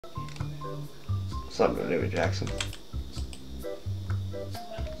Something to do with Jackson.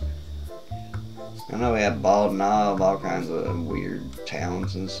 I know we have Bald Knob, all kinds of weird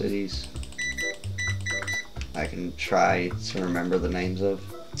towns and cities I can try to remember the names of.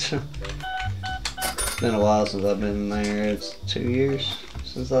 It's been a while since I've been there. It's 2 years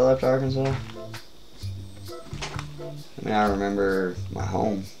since I left Arkansas. I mean, I remember my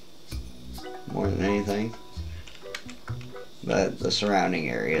home more than anything. But the surrounding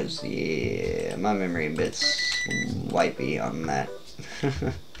areas, yeah, my memory bit's wipey on that.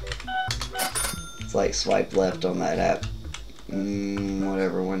 It's like swipe left on that app.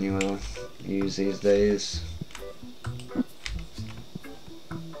 Whatever one you will use these days.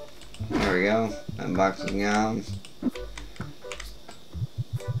 There we go. Unboxing gone.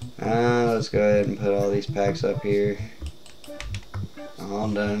 Let's go ahead and put all these packs up here. All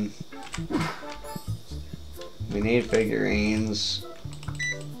done. We need figurines.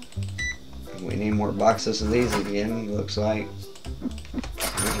 We need more boxes of these again, looks like.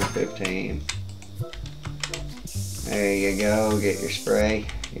 There's your 15. There you go, get your spray,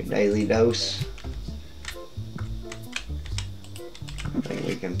 your daily dose. I think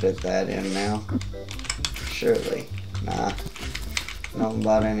we can fit that in now. Surely. Nah. No one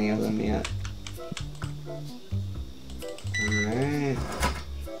bought any of them yet. Alright.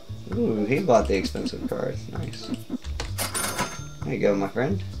 Ooh, he bought the expensive card. Nice. There you go, my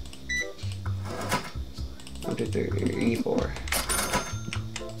friend. 1, 2, 3, 4.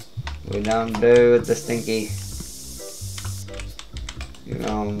 We don't do with the stinky. You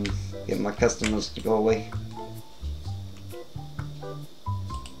know, get my customers to go away.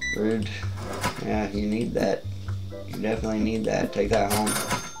 Rude. Yeah, you need that. You definitely need that. Take that home.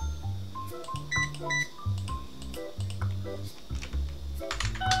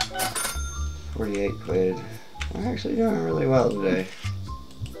 £48. We're actually doing really well today.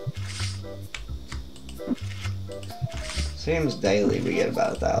 Seems daily we get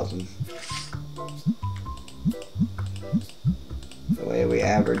about 1,000. The way we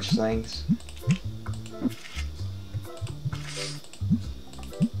average things.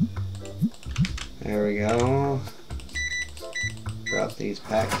 There we go. Drop these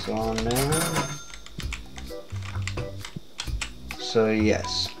packs on down. So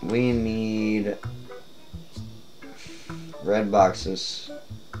yes, we need red boxes.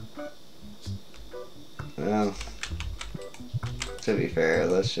 Well, to be fair,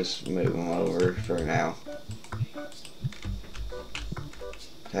 let's just move them over for now.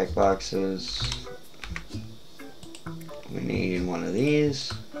 Tech boxes. We need one of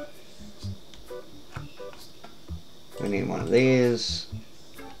these. We need one of these.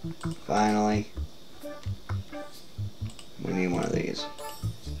 Finally. We need one of these.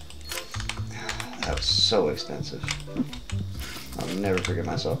 That was so expensive. I'll never forgive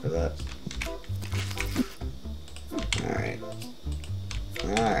myself for that. Alright.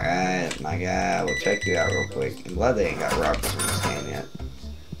 Alright, my guy. We'll check you out real quick. I'm glad they ain't got rockets in this game yet.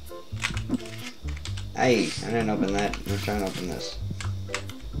 Hey, I didn't open that. Let's try and open this.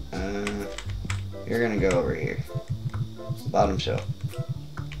 You're gonna go over here. Bottom shelf.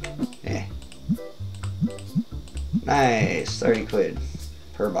 Yeah. Nice, 30 quid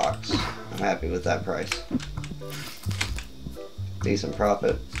per box. I'm happy with that price. Decent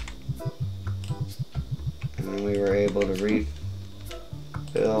profit. And we were able to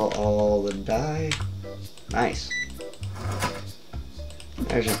refill all the die. Nice.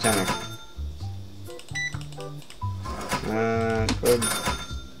 There's your tenner. Quid.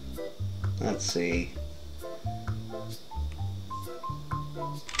 Let's see.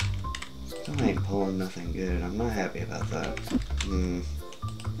 Still ain't pulling nothing good. I'm not happy about that. You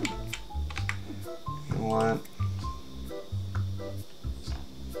know what?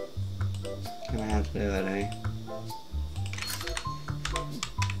 Gonna have to do it, eh?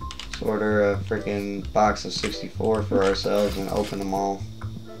 Let's order a freaking box of 64 for ourselves and open them all.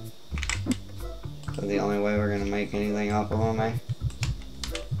 So the only way we're gonna make anything off of them, eh?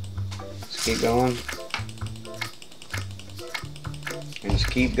 Let's keep going. And just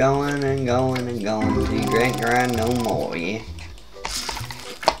keep going and going and going until you can't grind no more, yeah?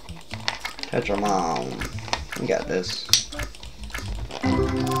 Touch our mom. We got this.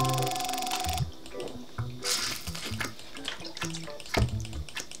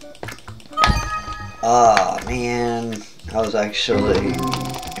 Oh man, I was actually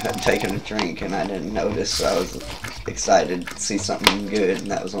taking a drink and I didn't notice, so I was excited to see something good, and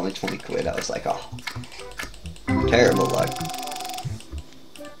that was only 20 quid. I was like, oh, terrible luck.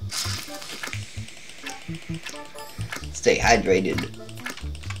 Stay hydrated.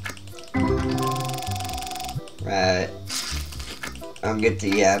 Right. I'll get to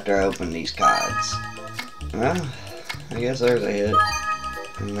you after I open these cards. Well, I guess there's a hit.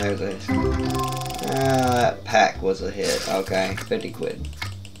 And there's a... that pack was a hit. Okay, 50 quid.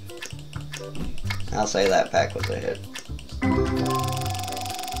 I'll say that pack was a hit.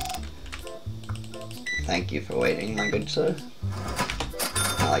 Thank you for waiting, my good sir.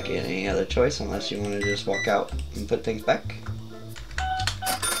 I like any other choice unless you want to just walk out and put things back.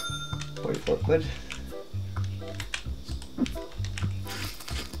 44 quid.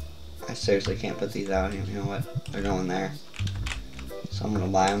 I seriously can't put these out. You know what? They're going there. So I'm gonna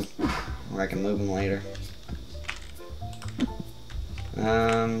buy them, or I can move them later.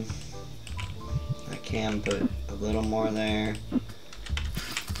 I can put a little more there.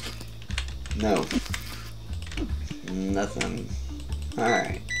 No. Nothing.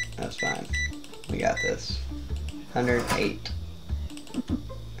 Alright, that's fine. We got this. 108.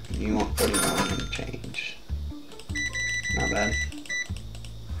 You want 41 and change. Not bad.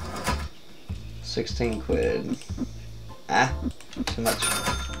 16 quid. Ah, too much.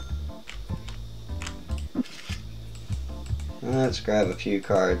 Let's grab a few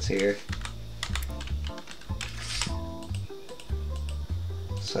cards here.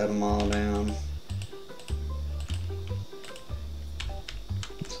 Set them all down.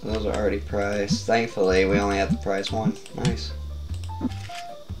 So those are already priced. Thankfully, we only have to price one. Nice.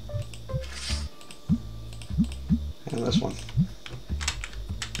 And this one.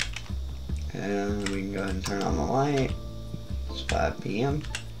 And we can go ahead and turn on the light. It's 5 p.m.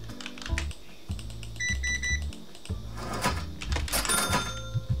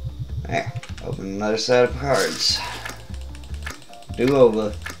 There. Open another set of cards. Do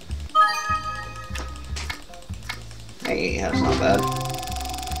over. Hey, that's not bad.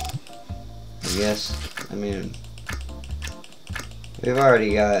 I guess. I mean, we've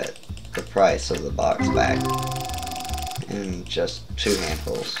already got the price of the box back in just 2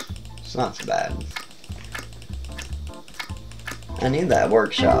 handfuls. It's not so bad. I need that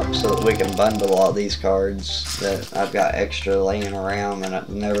workshop so that we can bundle all these cards that I've got extra laying around that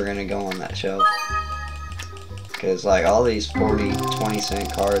I'm never going to go on that shelf. Because like all these 40, 20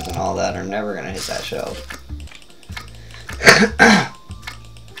 cent cards and all that are never going to hit that shelf.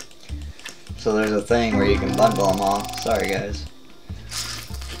 So there's a thing where you can bundle them all. Sorry guys.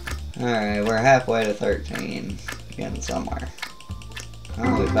 Alright, we're halfway to 13. Getting somewhere.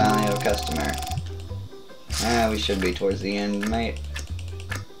 Oh, we finally have a customer. Ah, we should be towards the end, mate.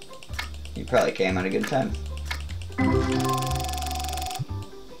 You probably came at a good time.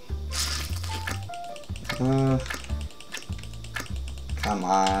 Come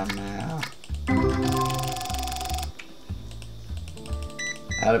on now.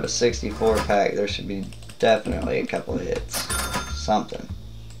 Out of a 64 pack, there should be definitely a couple of hits. Something.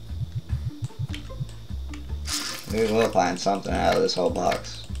 We will find something out of this whole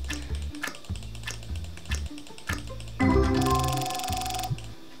box. I'm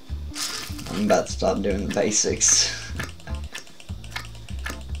about to stop doing the basics.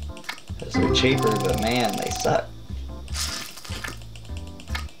 Because they're cheaper, but man, they suck.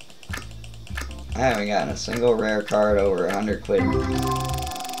 I haven't gotten a single rare card over 100 quid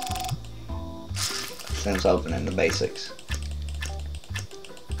since opening the basics.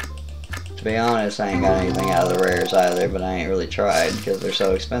 To be honest, I ain't got anything out of the rares either, but I ain't really tried because they're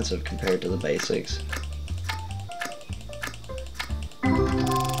so expensive compared to the basics.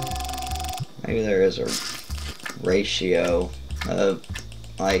 Maybe there is a ratio of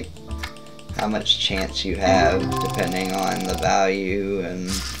like how much chance you have depending on the value and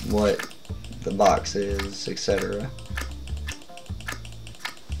what the box is, etc.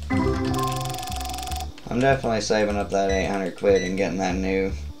 I'm definitely saving up that 800 quid and getting that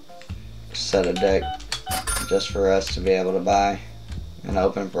new set of deck just for us to be able to buy and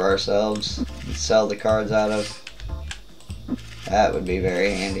open for ourselves and sell the cards out of. That would be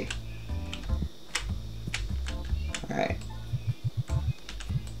very handy. Alright.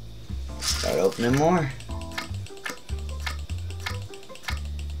 Start opening more.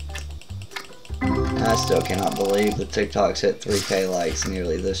 I still cannot believe the TikToks hit 3K likes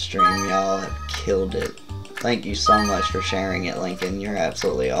nearly this stream. Y'all have killed it. Thank you so much for sharing it, Lincoln. You're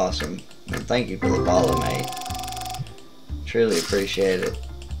absolutely awesome. And thank you for the follow, mate. Truly appreciate it.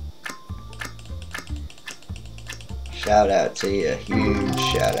 Shout out to you. Huge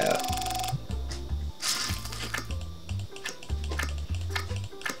shout out.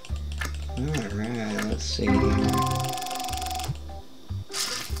 Alright, let's see here.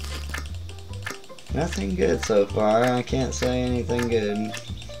 Nothing good so far. I can't say anything good.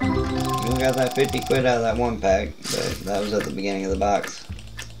 We got that 50 quid out of that one pack, but that was at the beginning of the box.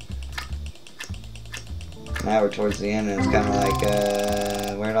 Now we're towards the end and it's kind of like,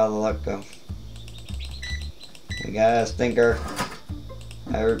 where'd all the luck go? We got a stinker.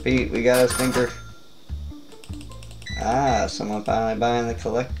 I repeat, we got a stinker. Ah, someone finally buying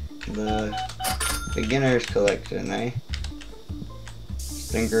the beginner's collection, eh?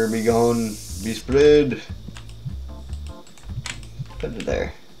 Stinker be gone, be spread. Put it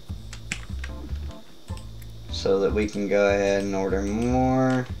there. So that we can go ahead and order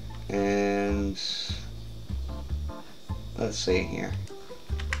more. And let's see here.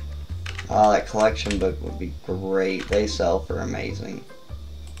 Oh, that collection book would be great. They sell for amazing.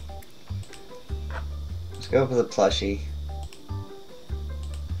 Let's go for the plushie.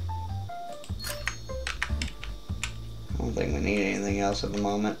 I don't think we need anything else at the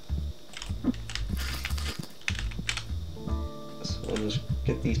moment. So we'll just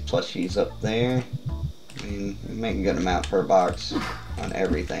get these plushies up there. I mean, we make a good amount per box on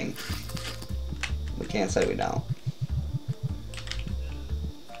everything. We can't say we don't.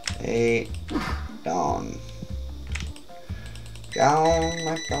 Hey, Dawn. Gone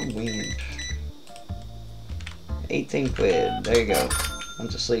like the wind. 18 quid. There you go.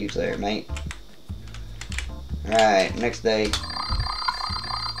 Bunch of sleeves there, mate. Alright, next day.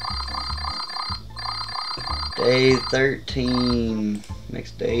 Day 13.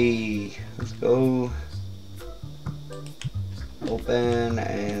 Next day. Let's go. Open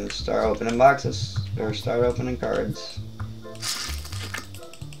and start opening boxes. Or start opening cards.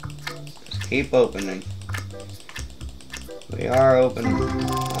 Just keep opening. We are open.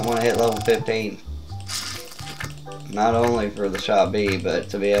 I want to hit level 15. Not only for the shop B, but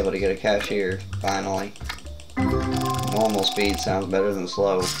to be able to get a cashier, finally. Normal speed sounds better than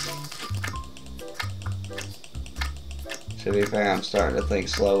slow. To be fair, I'm starting to think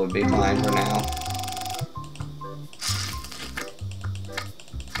slow would be fine for now.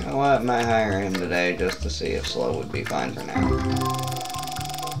 You know what, I might hire him today just to see if slow would be fine for now.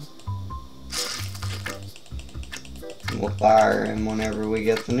 And we'll fire him whenever we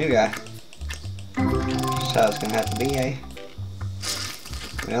get the new guy. That's how it's gonna have to be, eh?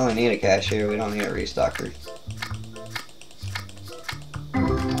 We only need a cashier, we don't need a restocker.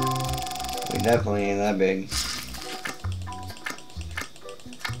 We definitely ain't that big.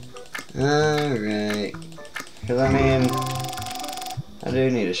 Alright. Because I mean, I do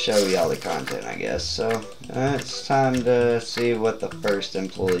need to show y'all the content, I guess. So, it's time to see what the first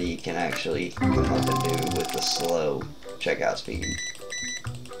employee can actually come up and do with the slow checkout speed.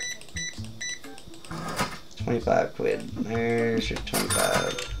 25 quid. There's your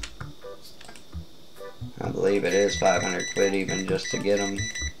 25. I believe it is 500 quid even just to get them.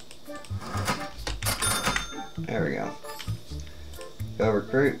 There we go. Go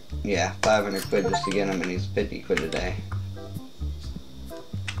recruit. Yeah, 500 quid just to get him, and he's 50 quid a day.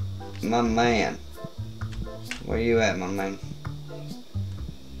 My man. Where you at, my man?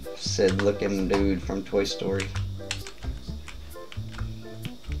 Sid looking dude from Toy Story.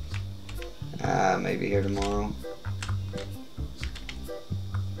 Maybe here tomorrow.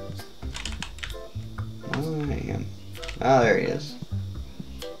 Oh, I am. Oh, there he is.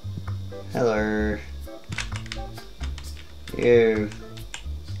 Hello. You.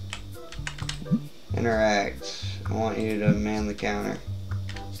 Interact. I want you to man the counter.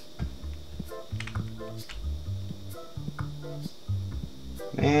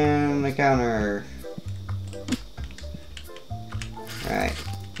 Man the counter. Alright.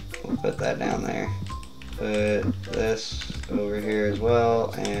 We'll put that down there. Put this over here as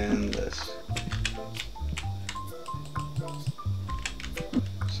well, and this.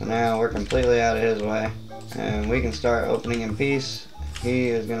 So now we're completely out of his way, and we can start opening in peace. He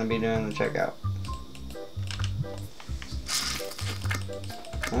is going to be doing the checkout.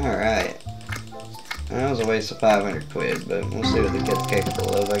 Alright. That was a waste of 500 quid, but we'll see what the kid's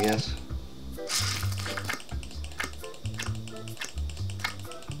capable of, I guess.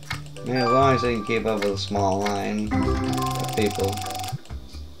 Yeah, as long as he can keep up with a small line of people.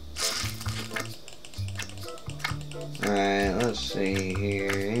 Alright, let's see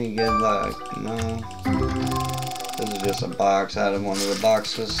here. Any good luck? No. This is just a box out of one of the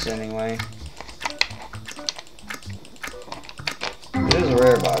boxes anyway. It is a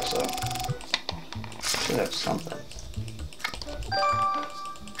rare box though. Should have something.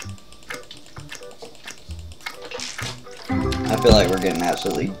 I feel like we're getting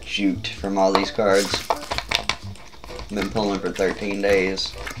absolutely juked from all these cards. Been pulling for 13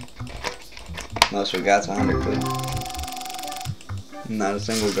 days. Most we got's 100 quid. Not a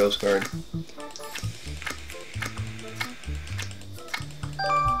single ghost card.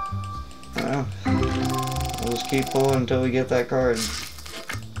 Well, we'll just keep pulling until we get that card.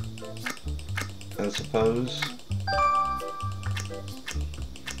 suppose.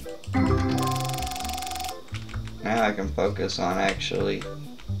 Now I can focus on actually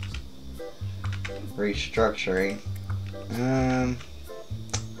restructuring.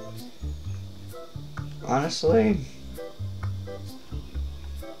 Honestly,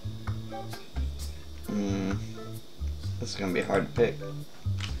 this is gonna be hard to pick.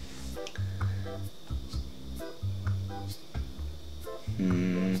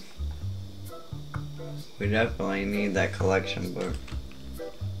 We definitely need that collection book,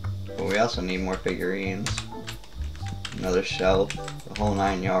 but we also need more figurines. Another shelf, the whole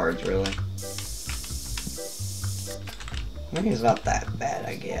 9 yards, really. I mean, he's not that bad,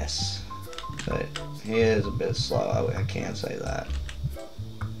 I guess, but he is a bit slow. I can't say that.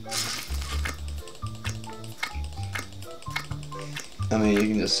 I mean, you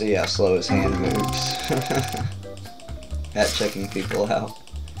can just see how slow his hand moves at checking people out.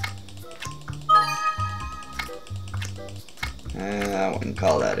 I wouldn't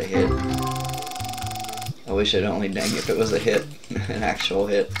call that a hit. I wish it only dang if it was a hit, an actual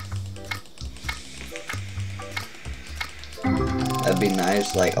hit. That'd be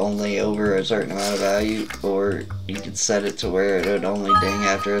nice, like only over a certain amount of value, or you could set it to where it would only ding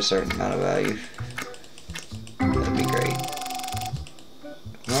after a certain amount of value. That'd be great.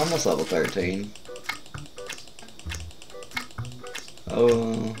 We're almost level 13.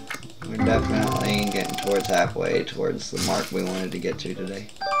 Oh, we're definitely getting towards halfway towards the mark we wanted to get to today.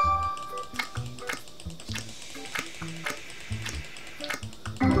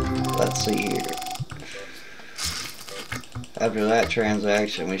 Let's see here. After that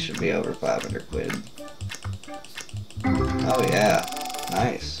transaction, we should be over 500 quid. Oh yeah,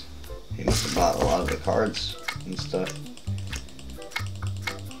 nice. He must have bought a lot of the cards and stuff.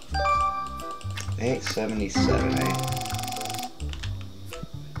 877, eh?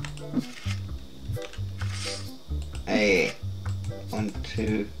 Hey, 1,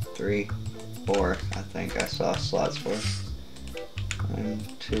 2, 3, 4. I think I saw slots for 1,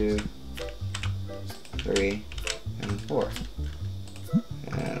 2, 3, and 4.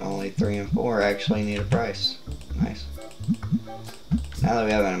 And only 3 and 4 actually need a price. Nice. Now that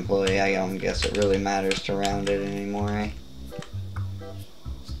we have an employee, I don't guess it really matters to round it anymore, eh?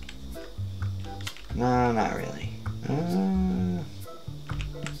 No, not really.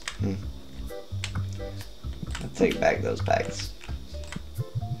 Let's take back those packs.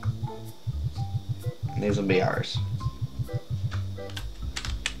 These will be ours.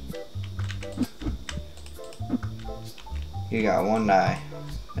 You got 1 die.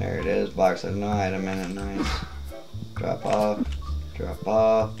 There it is. Box has no item in it. Nice. Drop off. Drop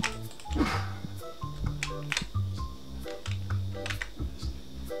off.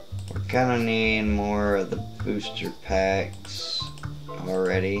 We're kind of needing more of the booster packs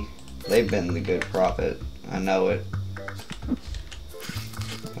already. They've been the good profit. I know it.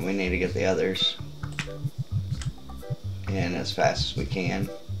 And we need to get the others in as fast as we can.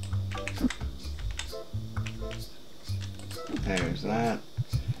 There's that.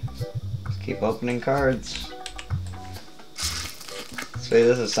 Let's keep opening cards. See,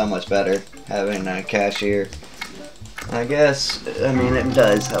 this is so much better, having a cashier. I guess, I mean, it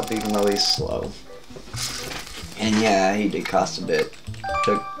does help even though he's slow. And yeah, he did cost a bit.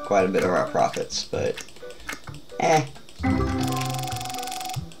 Took quite a bit of our profits, but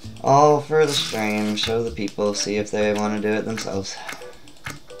all for the stream, show the people, see if they want to do it themselves.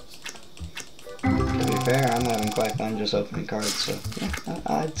 To be fair, I'm having quite fun just opening cards, so yeah,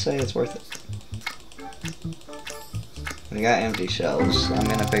 I'd say it's worth it. We got empty shelves. I'm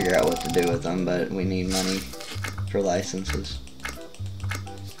gonna figure out what to do with them, but we need money for licenses.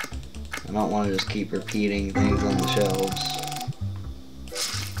 I don't want to just keep repeating things on the shelves.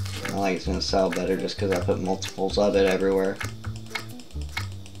 I like it's gonna sell better just because I put multiples of it everywhere.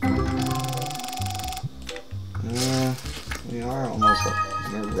 We are almost up.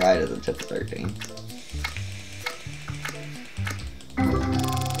 We're right at the tip of 13.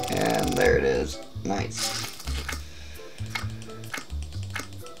 And there it is. Nice.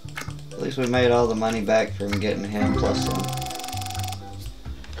 At least we made all the money back from getting him plus some.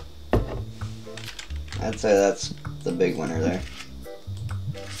 I'd say that's the big winner there.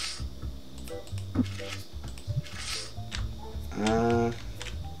 I'm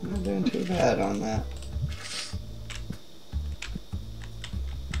not doing too bad on that.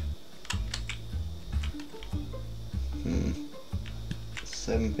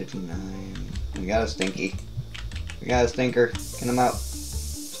 $7.59. We got a stinky. We got a stinker. Get him out.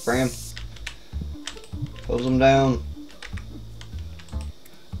 Spray him. Close him down.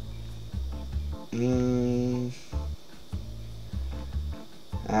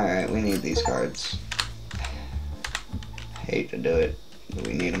 Alright, we need these cards. Hate to do it, but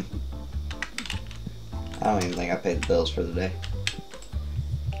we need them. I don't even think I paid the bills for the day.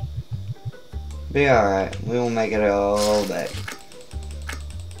 Be alright, we will make it all back.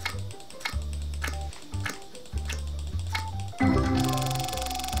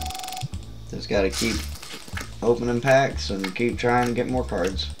 Just gotta keep opening packs and keep trying to get more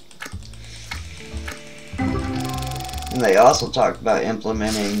cards. And they also talked about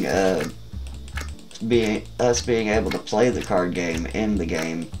implementing being able to play the card game in the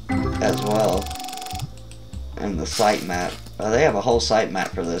game as well. And the site map. They have a whole site map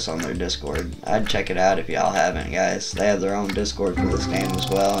for this on their Discord. I'd check it out if y'all haven't, guys. They have their own Discord for this game as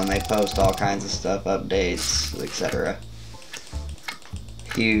well, and they post all kinds of stuff, updates, etc.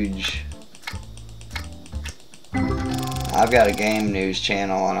 Huge. I've got a game news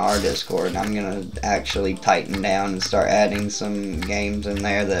channel on our Discord, and I'm going to actually tighten down and start adding some games in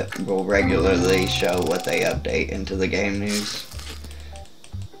there that will regularly show what they update into the game news.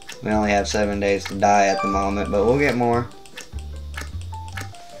 We only have 7 days to die at the moment, but we'll get more.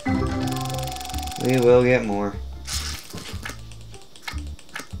 We will get more.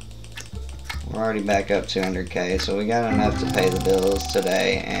 We're already back up 200k, so we got enough to pay the bills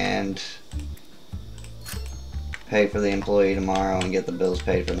today and pay for the employee tomorrow and get the bills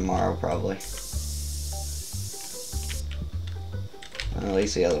paid for tomorrow, probably. Well, at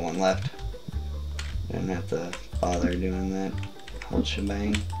least the other one left. Didn't have to bother doing that whole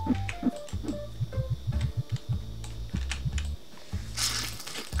shebang.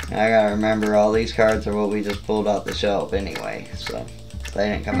 I gotta remember, all these cards are what we just pulled off the shelf anyway, so they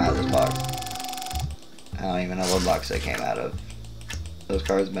didn't come out of this box. I don't even know what box they came out of. Those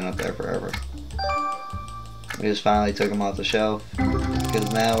cards have been up there forever. We just finally took them off the shelf, because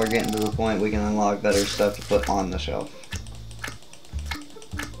now we're getting to the point we can unlock better stuff to put on the shelf.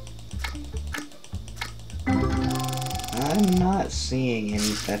 I'm not seeing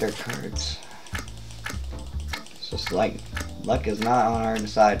any better cards. It's just like luck is not on our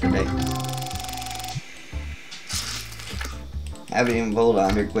side today. I haven't even pulled a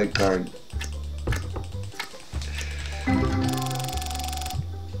 100 quick card.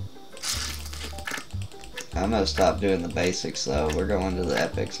 I'm gonna stop doing the basics though. We're going to the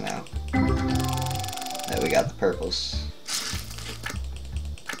epics now. That we got the purples.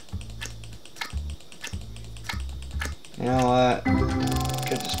 You know what?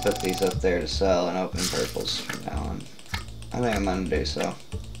 Could just put these up there to sell and open purples from now on. I think I'm gonna do so.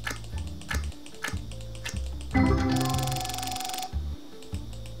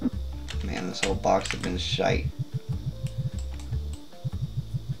 Man, this whole box has been shite.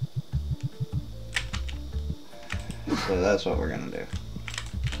 So that's what we're gonna do.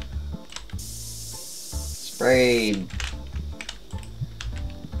 Sprayed.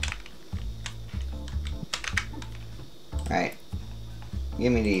 Right.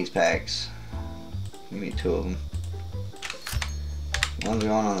 Give me these packs. Give me 2 of them. One's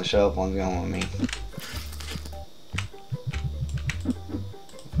going on the shelf, one's going with me.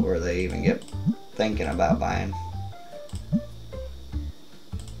 Before they even get thinking about buying.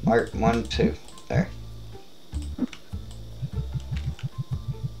 Mark 1, 2. There.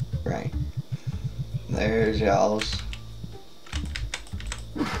 Right. There's y'all's.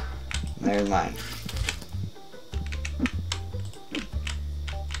 There's mine.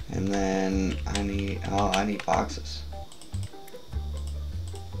 And then I need boxes.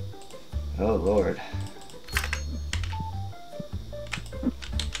 Oh Lord. I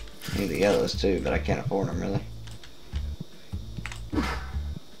need the yellows too, but I can't afford them really.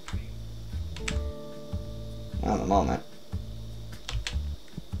 Not at the moment.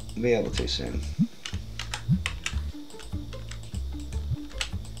 I'll be able to soon.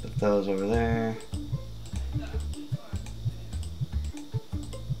 Put those over there.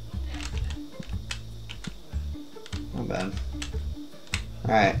 Not bad.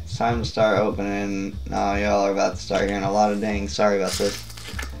 Alright, it's time to start opening. Now y'all are about to start hearing a lot of dings. Sorry about this.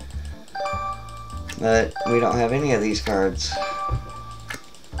 But we don't have any of these cards.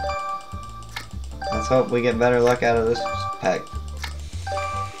 Let's hope we get better luck out of this pack.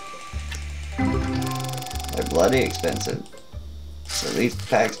 They're bloody expensive. So these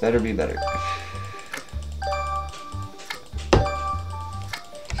packs better be better.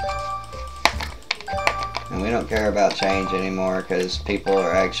 And we don't care about change anymore because people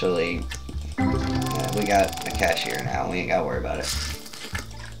are actually... Yeah, we got a cashier now. We ain't got to worry about it.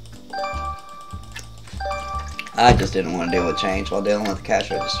 I just didn't want to deal with change while dealing with the cash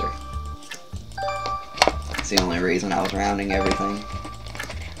register. That's the only reason I was rounding everything.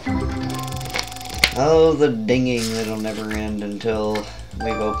 Oh, the dinging that'll never end until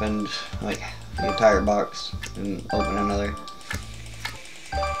we've opened like the entire box and open another.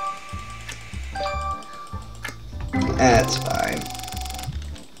 That's fine.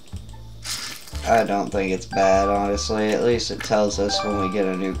 I don't think it's bad, honestly. At least it tells us when we get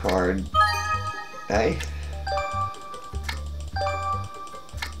a new card. Hey.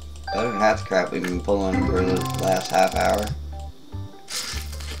 Better than half the crap we've been pulling for the last half hour.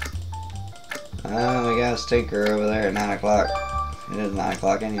 We got a stinker over there at 9 o'clock. It is 9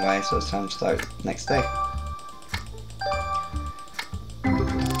 o'clock anyway, so it's time to start next day.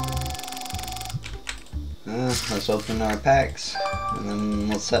 Let's open our packs, and then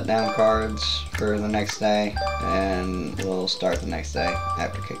we'll set down cards for the next day, and we'll start the next day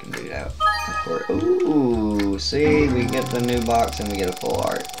after kicking dude out. Of course. Ooh, see, we get the new box and we get a full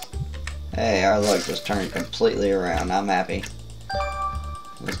art. Hey, our luck just turned completely around. I'm happy.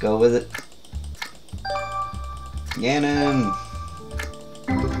 Let's go with it. Ganon!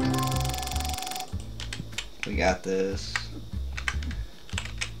 We got this.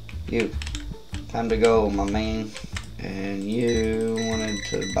 You. Time to go, my man. And you wanted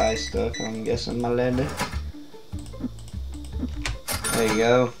to buy stuff, I'm guessing, my lady. There you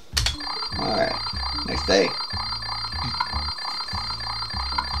go. Alright. Next day.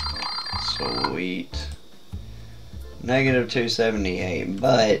 Sweet. Negative 278.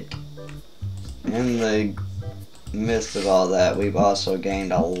 But in the midst of all that, we've also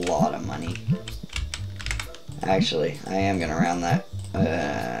gained a lot of money. Actually, I am going to round that.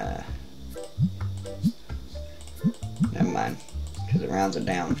 Never mind, because it rounds it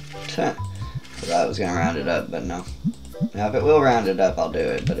down. I thought I was going to round it up, but no. Now, if it will round it up, I'll do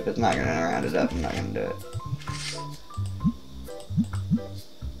it. But if it's not going to round it up, I'm not going to do it.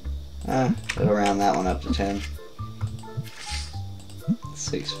 It'll round that one up to 10.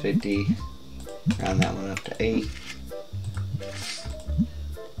 650. Round that one up to 8.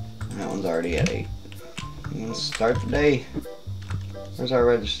 That one's already at 8. Let's start the day. Where's our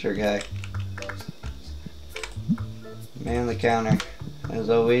register guy? Man the counter, as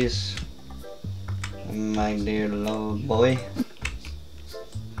always, my dear little boy.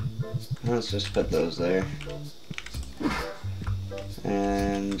 Let's just put those there.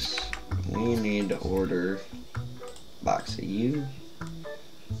 And we need to order a box of you.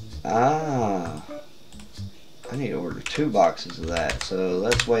 I need to order 2 boxes of that, so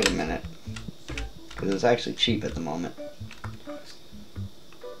let's wait a minute. Because it's actually cheap at the moment.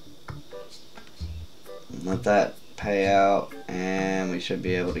 Let that pay out, and we should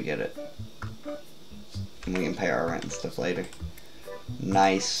be able to get it. And we can pay our rent and stuff later.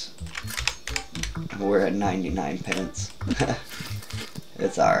 Nice. We're at 99 pence.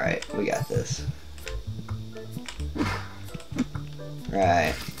 It's alright, we got this.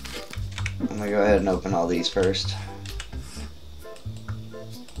 Right. I'm gonna go ahead and open all these first.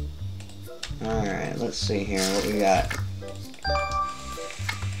 Alright, let's see here what we got.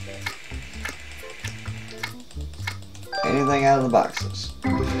 Anything out of the boxes.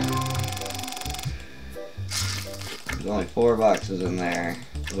 There's only 4 boxes in there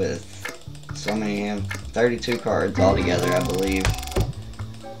with so many, 32 cards altogether, I believe.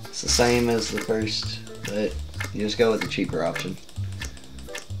 It's the same as the first, but you just go with the cheaper option.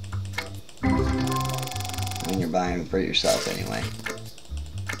 When you're buying for yourself anyway.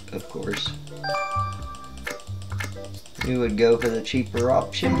 Of course. You would go for the cheaper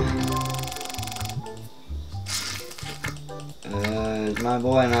option. Is my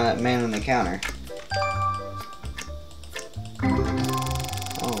boy not man on the counter? I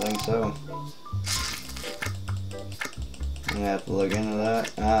don't think so. I'm gonna have to look into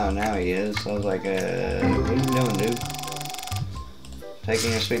that. Oh, now he is. I was like, what are you doing, dude?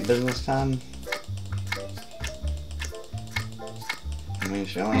 Taking your sweet business time? I mean,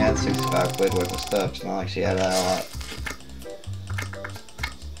 she only had 65 quid worth of stuff. It's not like she had that a lot.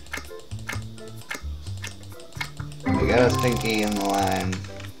 We got a Stinky in the line.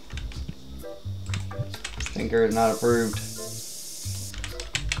 Stinker is not approved.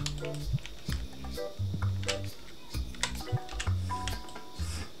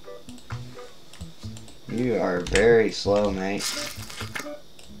 You are very slow, mate.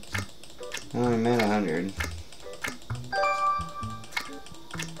 I only made 100.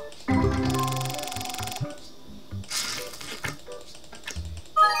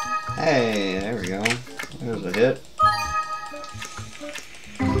 Hey, there we go. There's a hit.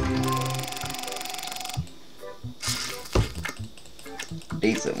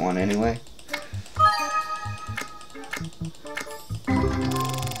 Decent one anyway.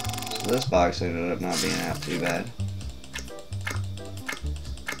 So this box ended up not being half too bad.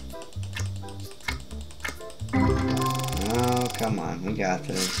 Oh, come Come on, we got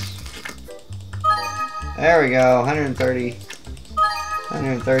this. There we go,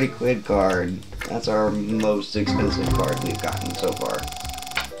 130 quid card. That's our most expensive card we've gotten so far.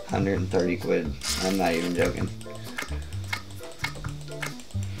 130 quid. I'm not even joking.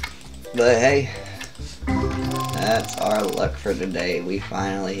 But hey, that's our luck for today. We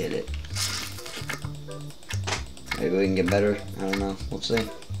finally hit it. Maybe we can get better. I don't know. We'll see.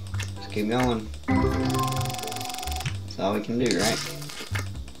 Just keep going. That's all we can do, right?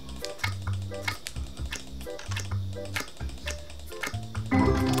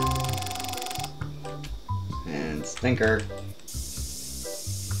 And stinker.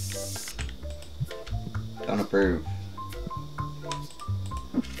 Don't approve.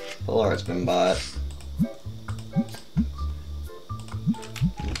 Full art's been bought.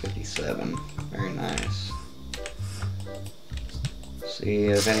 57. Very nice. See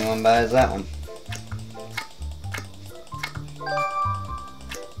if anyone buys that one.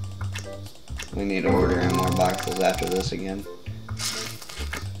 We need to order in more boxes after this again.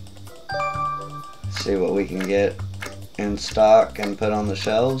 See what we can get in stock and put on the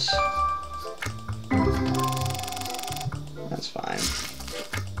shelves. That's fine.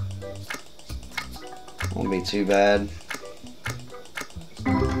 Won't be too bad.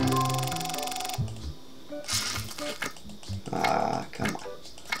 Ah, come on.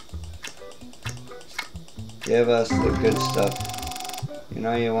 Give us the good stuff. You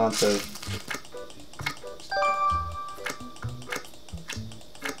know you want the...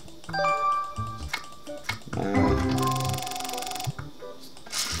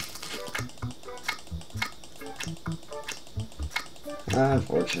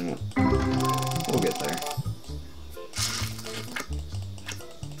 Unfortunate. We'll get there.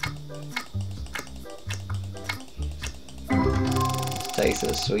 Takes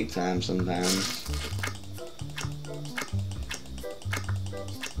a sweet time sometimes.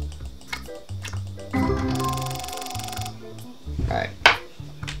 Alright.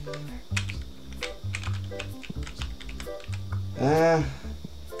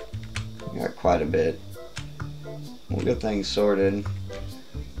 Got quite a bit. We'll get things sorted.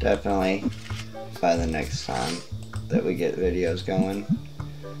 Definitely by the next time that we get videos going.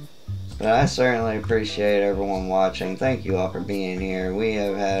 But I certainly appreciate everyone watching. Thank you all for being here. We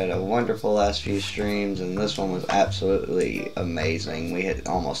have had a wonderful last few streams, and this one was absolutely amazing. We hit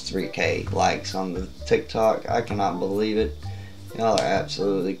almost 3K likes on the TikTok. I cannot believe it. Y'all are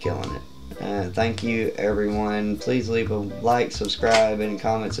absolutely killing it. Thank you everyone. Please leave a like, subscribe, any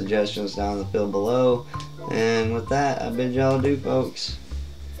comment suggestions down in the field below. And with that, I bid y'all adieu, folks.